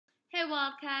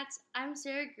Wildcats. I'm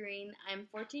Sarah Green. I'm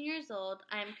 14 years old.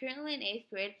 I am currently in 8th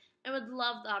grade and would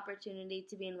love the opportunity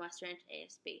to be in West Ranch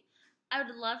ASB. I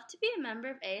would love to be a member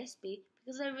of ASB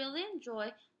because I really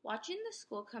enjoy watching the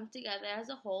school come together as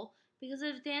a whole because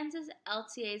of dances,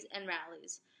 LTAs, and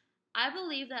rallies. I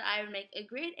believe that I would make a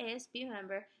great ASB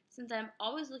member since I'm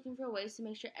always looking for ways to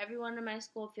make sure everyone in my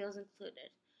school feels included.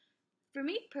 For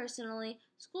me personally,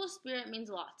 school spirit means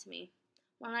a lot to me.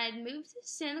 When I had moved to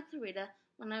Santa Clarita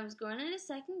when I was going into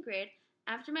 2nd grade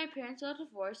after my parents got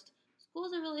divorced, school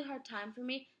was a really hard time for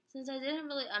me since I didn't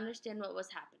really understand what was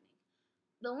happening.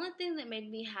 The only thing that made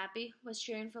me happy was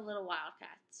cheering for little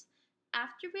Wildcats.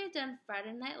 After we had done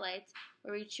Friday Night Lights,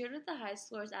 where we cheered with the high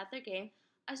schoolers at their game,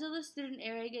 I saw the student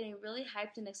area getting really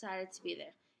hyped and excited to be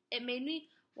there. It made me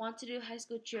want to do high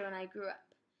school cheer when I grew up.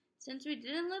 Since we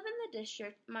didn't live in the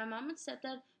district, my mom and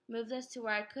stepdad moved us to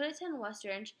where I could attend West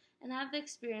Ranch and have the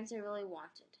experience I really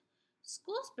wanted.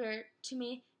 School spirit, to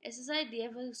me, is this idea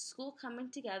of a school coming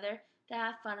together to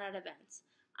have fun at events.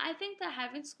 I think that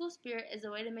having school spirit is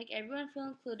a way to make everyone feel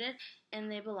included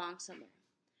and they belong somewhere.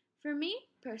 For me,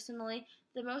 personally,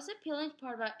 the most appealing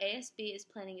part about ASB is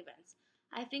planning events.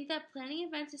 I think that planning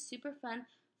events is super fun.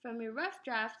 From your rough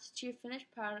draft to your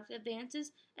finished product,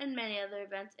 advances, and many other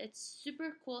events, it's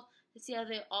super cool to see how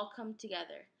they all come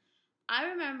together. I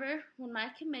remember when my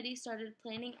committee started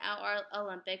planning out our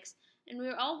Olympics, and we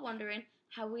were all wondering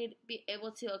how we'd be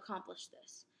able to accomplish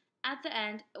this. At the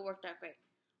end, it worked out great.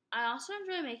 I also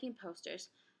enjoy making posters.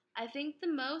 I think the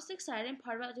most exciting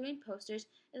part about doing posters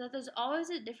is that there's always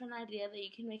a different idea that you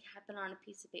can make happen on a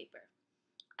piece of paper.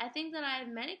 I think that I have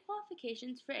many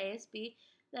qualifications for ASB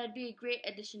that would be a great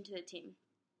addition to the team.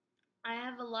 I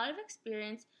have a lot of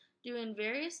experience doing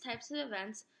various types of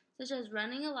events, such as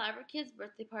running elaborate kids'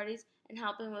 birthday parties and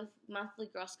helping with monthly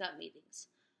Girl Scout meetings.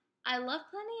 I love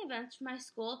planning events for my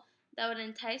school that would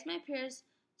entice my peers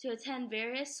to attend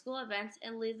various school events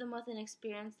and leave them with an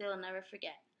experience they will never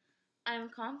forget. I am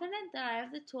confident that I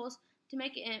have the tools to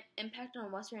make an impact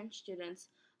on West Ranch students.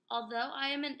 Although I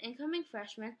am an incoming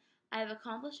freshman, I have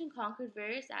accomplished and conquered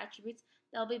various attributes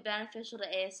that will be beneficial to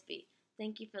ASB.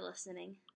 Thank you for listening.